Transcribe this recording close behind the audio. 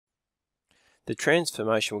The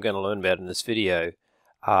transformation we're going to learn about in this video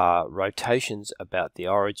are rotations about the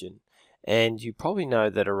origin. And you probably know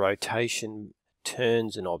that a rotation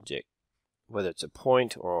turns an object, whether it's a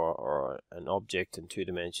point or an object in two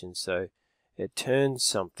dimensions. So it turns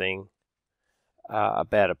something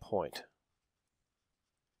about a point.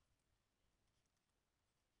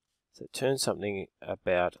 So it turns something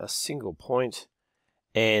about a single point,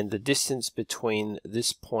 and the distance between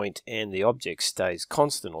this point and the object stays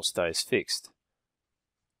constant or stays fixed.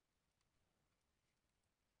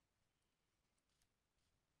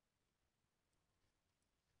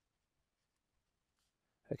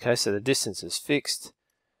 Okay, so the distance is fixed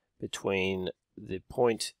between the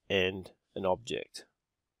point and an object.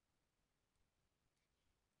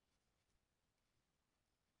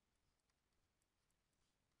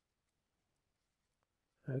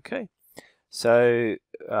 Okay, so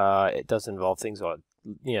it doesn't involve things like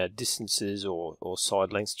distances or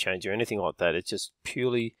side lengths change or anything like that. It just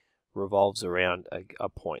purely revolves around a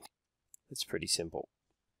point. It's pretty simple.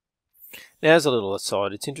 Now, as a little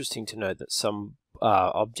aside, it's interesting to note that some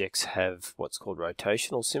objects have what's called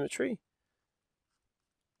rotational symmetry.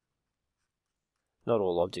 Not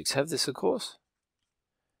all objects have this, of course,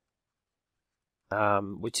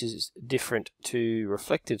 which is different to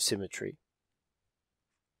reflective symmetry.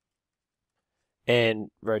 And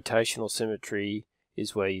rotational symmetry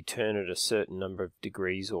is where you turn it a certain number of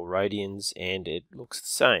degrees or radians and it looks the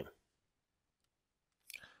same.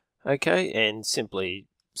 Okay, and simply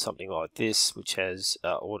something like this, which has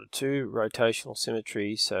order 2 rotational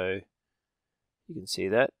symmetry, so you can see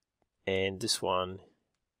that, and this one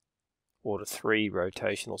order 3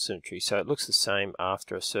 rotational symmetry, so it looks the same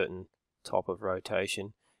after a certain type of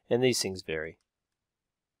rotation, and these things vary.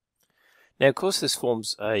 Now, of course, this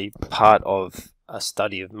forms a part of a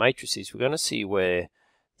study of matrices. We're going to see where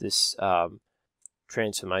this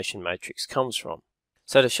transformation matrix comes from.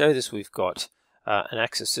 So to show this, we've got an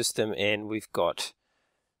axis system, and we've got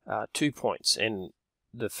 2 points, and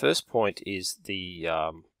the first point is the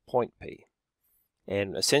point P,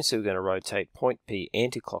 and essentially we're going to rotate point P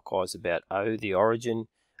anti-clockwise about O, the origin.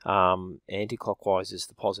 Anti-clockwise is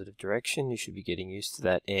the positive direction. You should be getting used to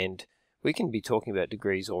that, and we can be talking about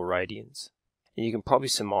degrees or radians. And you can probably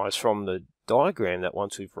surmise from the diagram that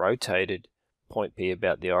once we've rotated point P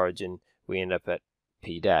about the origin, we end up at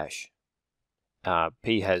P dash.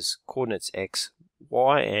 P has coordinates x,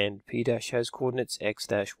 y, and P dash has coordinates x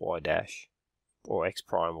dash, y dash, or x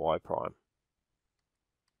prime, y prime.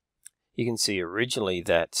 You can see originally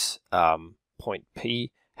that point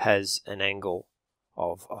P has an angle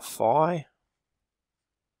of a phi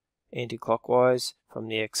anti-clockwise from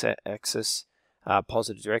the x-axis,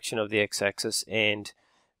 positive direction of the x-axis, and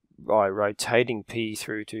by rotating P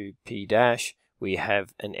through to P dash, we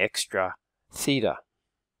have an extra theta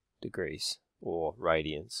degrees or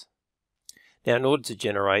radians. Now, in order to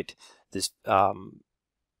generate this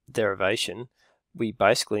derivation, we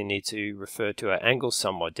basically need to refer to our angle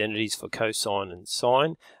sum identities for cosine and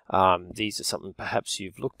sine. These are something perhaps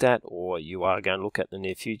you've looked at or you are going to look at in the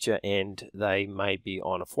near future, and they may be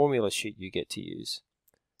on a formula sheet you get to use.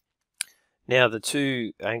 Now, the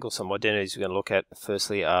two angle sum identities we're going to look at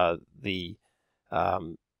firstly are the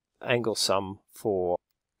angle sum for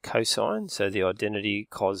cosine, so the identity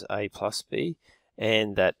cos A plus B,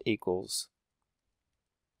 and that equals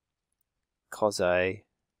cos A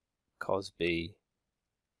cos B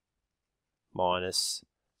minus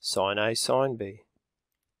sine A sine B.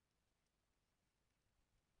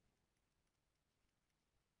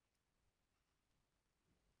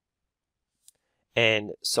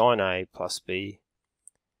 And sine A plus B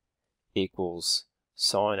equals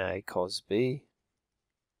sine A cos B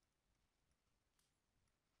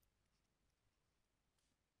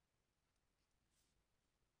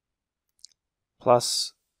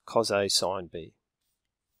plus cos A sine B.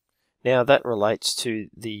 Now that relates to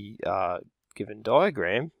the given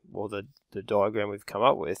diagram, or the diagram we've come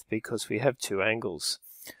up with, because we have two angles.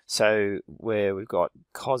 So where we've got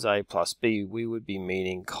cos A plus B, we would be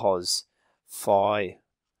meaning cos phi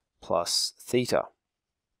plus theta.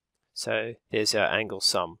 So there's our angle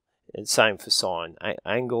sum, and same for sine.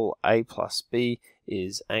 Angle A plus B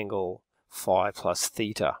is angle phi plus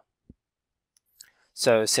theta.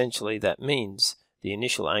 So essentially that means the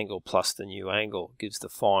initial angle plus the new angle gives the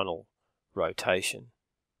final rotation.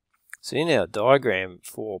 So in our diagram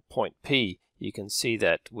for point P, you can see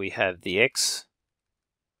that we have the x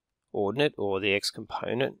ordinate, or the x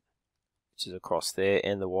component, which is across there,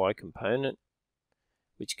 and the y component,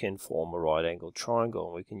 which can form a right angled triangle,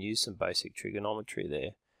 and we can use some basic trigonometry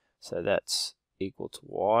there. So that's equal to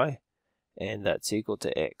y, and that's equal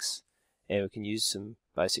to x, and we can use some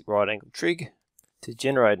basic right angle trig. To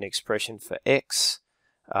generate an expression for x,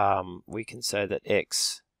 we can say that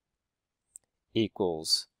x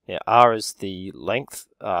equals, now r is the length,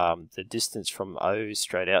 the distance from O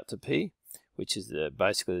straight out to P, which is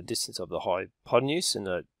basically the distance of the hypotenuse in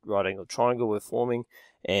the right angle triangle we're forming,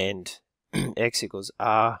 and x equals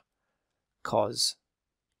r cos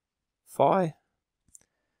phi.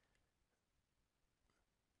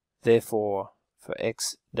 Therefore, for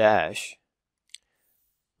x dash,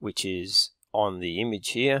 which is on the image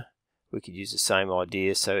here, we could use the same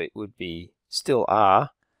idea, so it would be still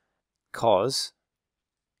r cos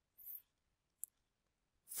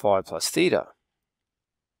phi plus theta.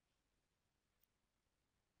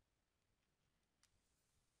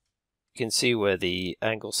 You can see where the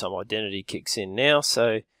angle sum identity kicks in now.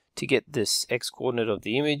 So to get this x coordinate of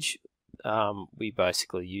the image, we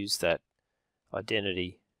basically use that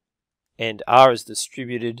identity, and r is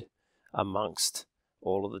distributed amongst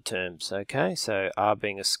all of the terms. Okay, so r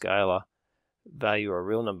being a scalar value or a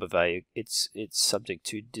real number value, it's subject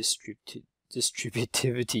to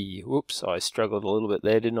distributivity. Whoops, I struggled a little bit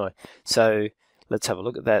there, didn't I? So let's have a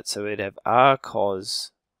look at that. So we'd have r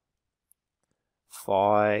cos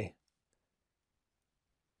phi.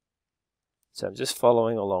 So I'm just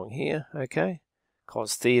following along here. Okay,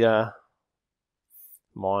 cos theta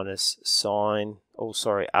minus sine,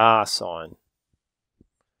 r sine.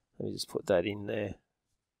 Let me just put that in there.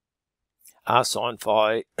 R sine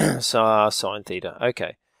phi, so r sine theta.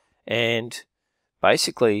 Okay, and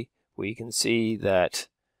basically we can see that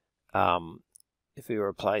if we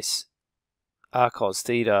replace r cos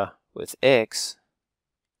theta with x,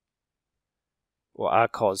 or r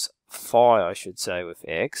cos phi I should say with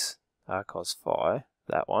x, r cos phi,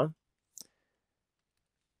 that one,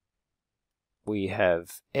 we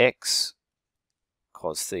have x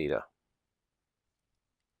cos theta,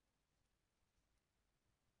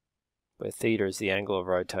 where theta is the angle of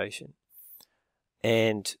rotation.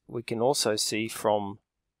 And we can also see from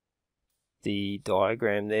the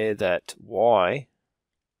diagram there that y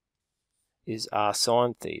is r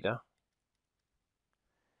sine theta,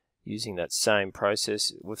 using that same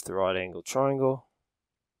process with the right angle triangle,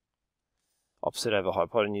 opposite over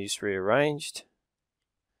hypotenuse rearranged.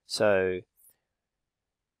 So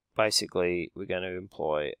basically we're going to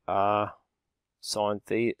employ r sine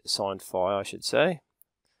phi I should say.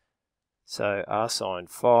 So r sine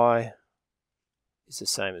phi is the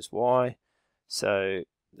same as y. So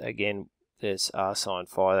again, there's r sine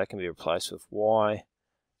phi, that can be replaced with y.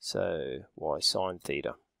 So y sine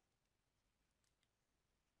theta.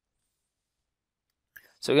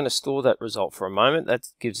 So we're going to store that result for a moment. That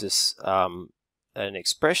gives us an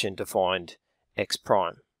expression to find x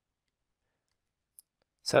prime.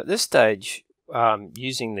 So at this stage,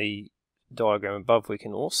 using the diagram above, we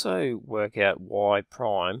can also work out y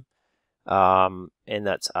prime, and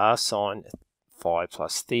that's r sine phi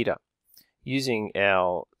plus theta. Using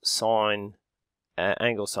our sine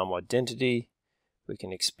angle sum identity, we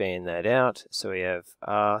can expand that out. So we have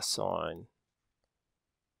r sine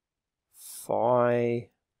phi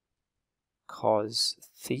cos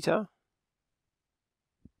theta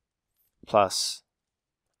plus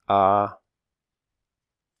r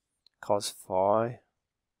cos phi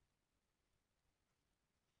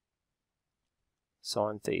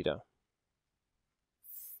sine theta.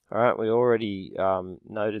 Alright, we already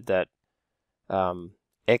noted that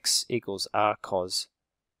x equals r cos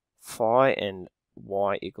phi and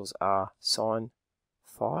y equals r sine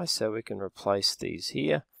phi, so we can replace these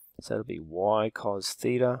here. So it'll be y cos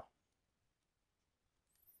theta,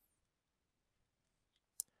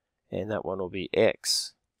 and that one will be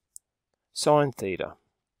x sine theta.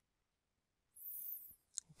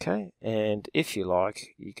 Okay, and if you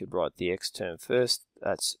like, you could write the x term first.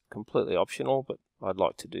 That's completely optional, but I'd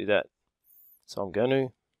like to do that. So I'm going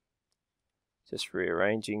to just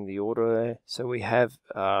rearranging the order there. So we have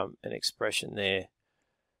an expression there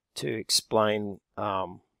to explain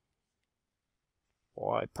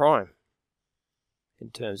y prime in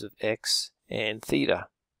terms of x and theta.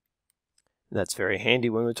 And that's very handy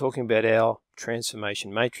when we're talking about our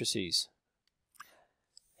transformation matrices.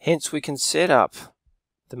 Hence, we can set up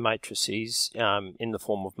the matrices in the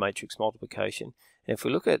form of matrix multiplication. And if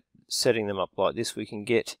we look at setting them up like this, we can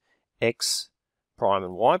get x prime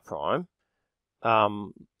and y prime,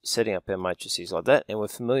 setting up our matrices like that. And we're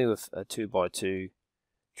familiar with a 2 by 2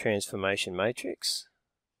 transformation matrix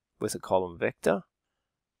with a column vector,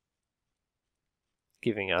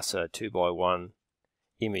 giving us a 2 by 1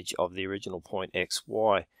 image of the original point x,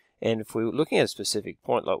 y. And if we were looking at a specific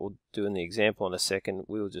point, like we'll do in the example in a second,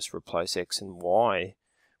 we'll just replace x and y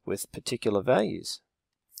with particular values.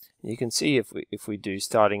 You can see if we do,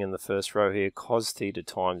 starting in the first row here, cos theta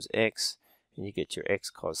times x, and you get your x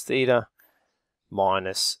cos theta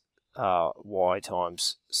minus y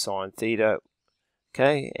times sine theta.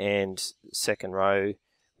 Okay, and second row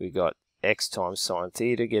we got x times sine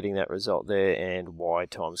theta getting that result there, and y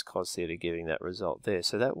times cos theta giving that result there.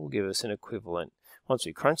 So that will give us an equivalent. Once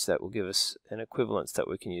we crunch that, will give us an equivalence that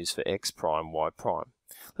we can use for x prime, y prime.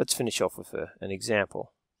 Let's finish off with an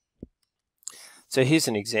example. So here's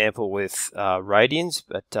an example with radians,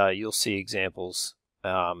 but you'll see examples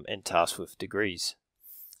and tasks with degrees.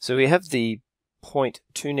 So we have the point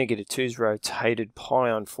 2, -2 is rotated pi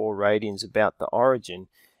on 4 radians about the origin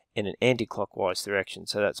in an anti-clockwise direction.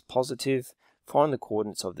 So that's positive. Find the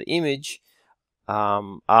coordinates of the image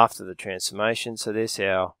after the transformation. So there's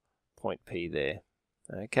our point P there.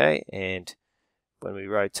 Okay, and when we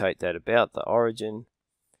rotate that about the origin,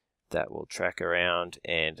 that will track around,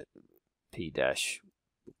 and P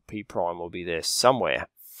prime will be there somewhere.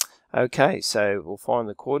 Okay, so we'll find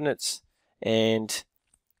the coordinates, and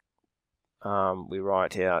we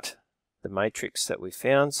write out the matrix that we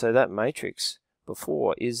found. So that matrix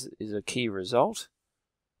before is a key result.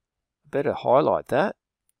 Better highlight that.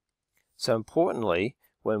 So importantly,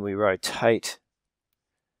 when we rotate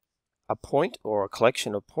a point or a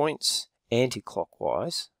collection of points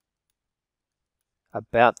anti-clockwise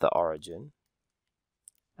about the origin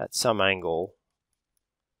at some angle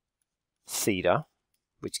theta,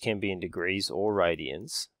 which can be in degrees or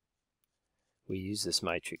radians, we use this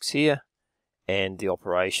matrix here, and the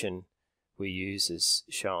operation we use is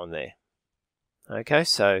shown there. Okay,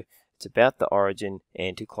 so it's about the origin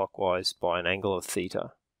anti-clockwise by an angle of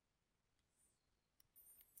theta.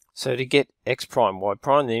 So to get x prime, y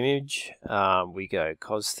prime, the image, we go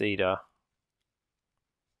cos theta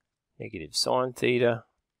negative sine theta,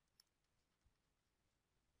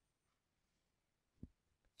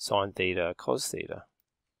 sine theta cos theta.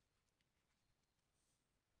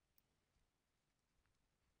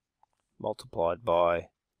 Multiplied by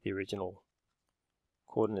the original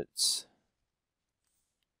coordinates.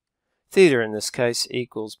 Theta in this case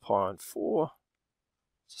equals pi on 4.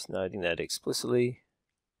 Just noting that explicitly.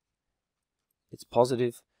 It's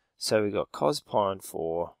positive, so we got cos pi on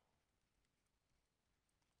 4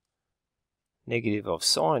 negative of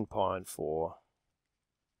sine pi on 4,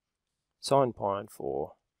 sine pi on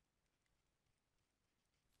 4,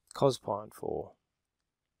 cos pi on 4.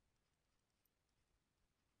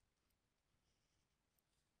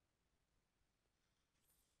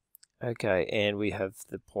 Okay, and we have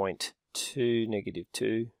the point 2,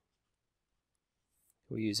 -2.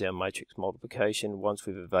 We'll use our matrix multiplication once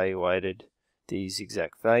we've evaluated these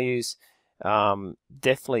exact values.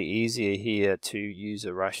 Definitely easier here to use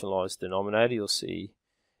a rationalized denominator. You'll see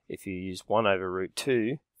if you use 1 over root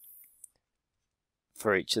 2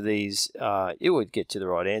 for each of these, it would get to the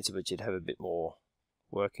right answer, but you'd have a bit more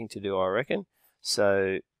working to do, I reckon.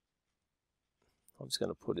 So I'm just going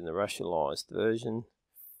to put in the rationalized version.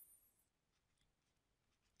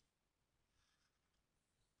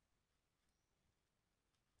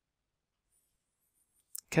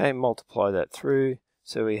 Okay, multiply that through.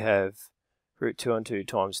 So we have root 2 on 2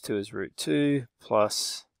 times 2 is root 2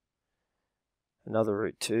 plus another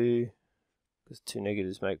root 2, because 2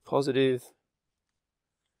 negatives make positive.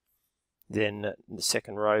 Then in the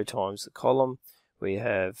second row times the column, we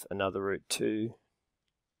have another root 2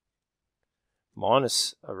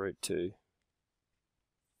 minus a root 2.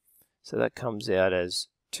 So that comes out as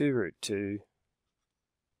 2 root 2.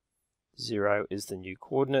 0 is the new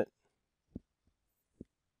coordinate.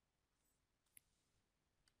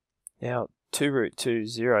 Now 2 root 2,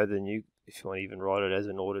 0, then you, if you want to even write it as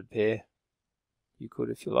an ordered pair, you could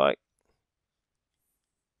if you like.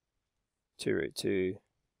 2 root 2,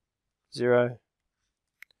 0.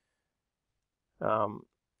 Now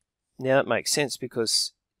that makes sense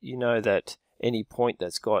because you know that any point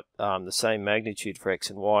that's got the same magnitude for x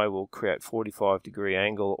and y will create 45-degree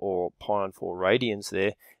angle or pi on 4 radians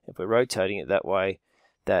there. If we're rotating it that way,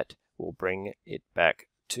 that will bring it back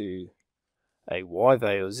to a y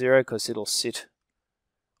value of 0 because it'll sit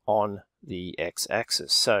on the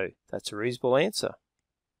x-axis. So that's a reasonable answer.